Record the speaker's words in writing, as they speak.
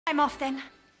I'm off then.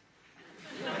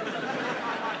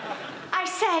 I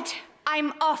said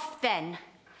I'm off then.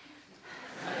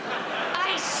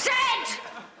 I said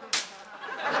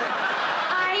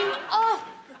I'm off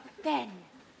then.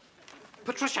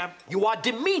 Patricia, you are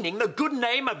demeaning the good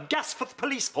name of Gasforth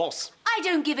Police Force. I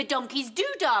don't give a donkey's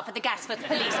doodah for the Gasforth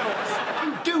Police Force.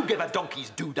 You do give a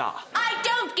donkey's doodah. I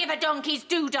don't give a donkey's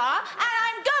doodah, and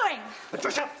I'm going.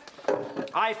 Patricia,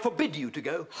 I forbid you to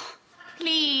go.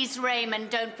 Please,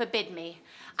 Raymond, don't forbid me.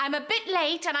 I'm a bit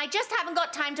late, and I just haven't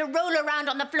got time to roll around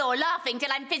on the floor laughing till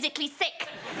I'm physically sick.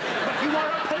 But you are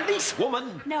a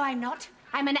policewoman. No, I'm not.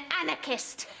 I'm an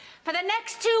anarchist. For the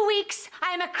next 2 weeks,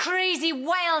 I am a crazy,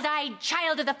 wild-eyed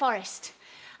child of the forest.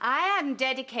 I am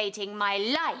dedicating my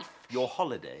life... Your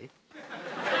holiday?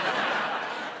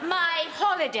 My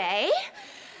holiday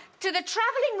to the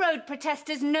travelling road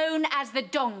protesters known as the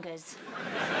Dongers.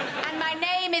 And my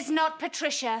name is not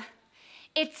Patricia.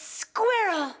 It's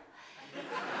Squirrel.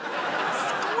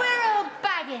 Squirrel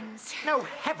Baggins. No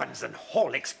heavens and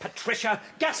Horlicks, Patricia.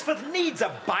 Gasforth needs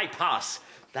a bypass.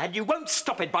 Then you won't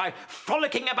stop it by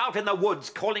frolicking about in the woods,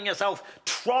 calling yourself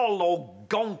Troll or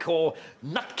Gonk or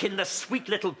Nutkin, the sweet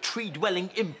little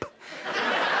tree-dwelling imp. Well,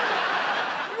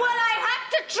 I have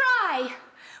to try.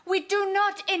 We do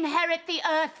not inherit the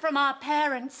earth from our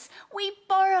parents. We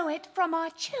borrow it from our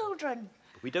children.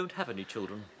 We don't have any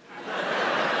children.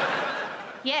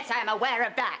 Yes, I am aware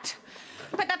of that.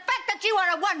 But the fact that you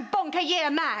are a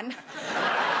one-bonk-a-year man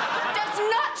does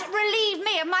not relieve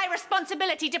me of my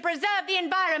responsibility to preserve the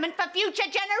environment for future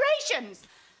generations.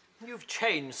 You've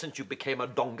changed since you became a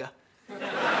donger.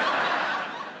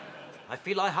 I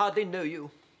feel I hardly know you.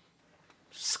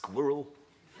 Squirrel.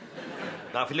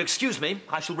 Now, if you'll excuse me,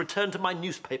 I shall return to my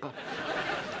newspaper.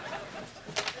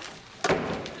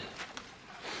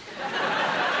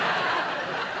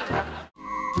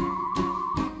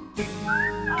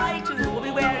 I, too, will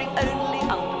be wearing only